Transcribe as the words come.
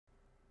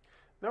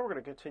Now we're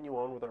going to continue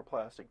on with our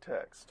plastic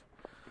text.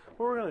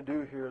 What we're going to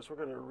do here is we're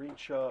going to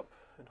reach up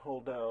and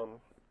hold down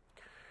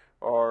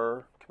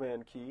our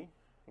command key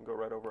and go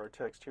right over our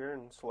text here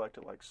and select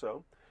it like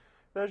so.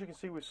 Now as you can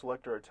see, we've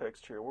selected our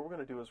text here. What we're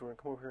going to do is we're going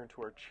to come over here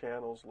into our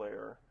channels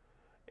layer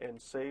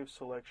and save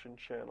selection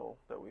channel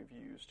that we've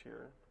used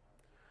here.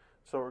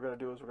 So what we're going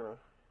to do is we're going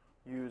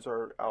to use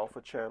our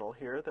alpha channel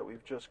here that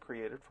we've just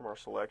created from our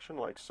selection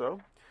like so.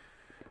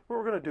 What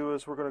we're going to do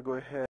is we're going to go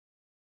ahead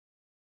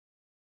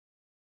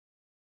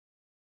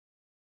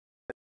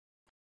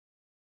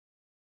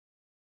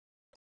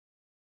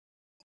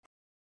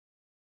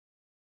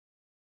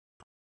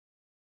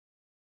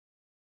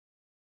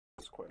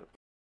quite a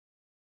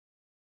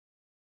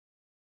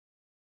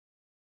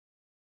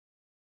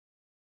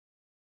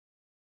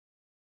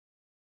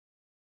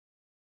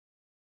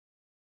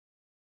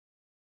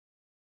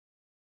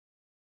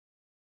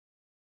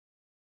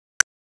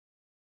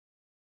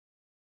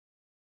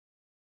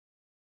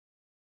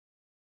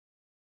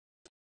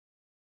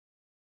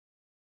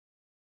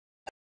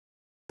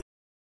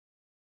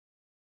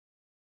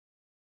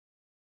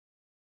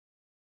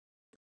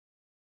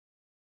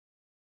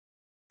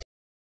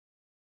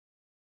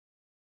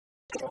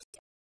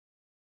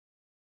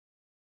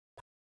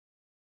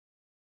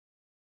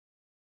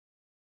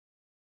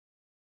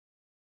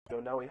So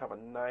now we have a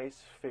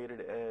nice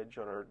faded edge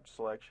on our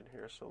selection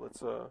here. So let's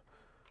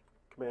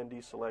Command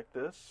deselect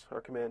this, or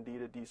Command D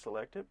to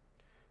deselect it.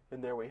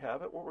 And there we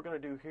have it. What we're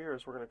going to do here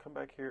is we're going to come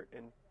back here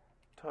and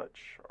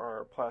touch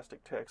our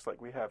plastic text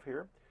like we have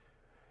here.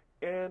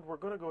 And we're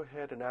going to go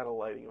ahead and add a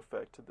lighting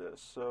effect to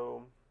this.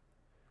 So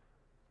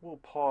we'll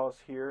pause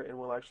here and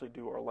we'll actually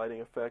do our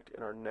lighting effect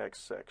in our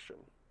next section.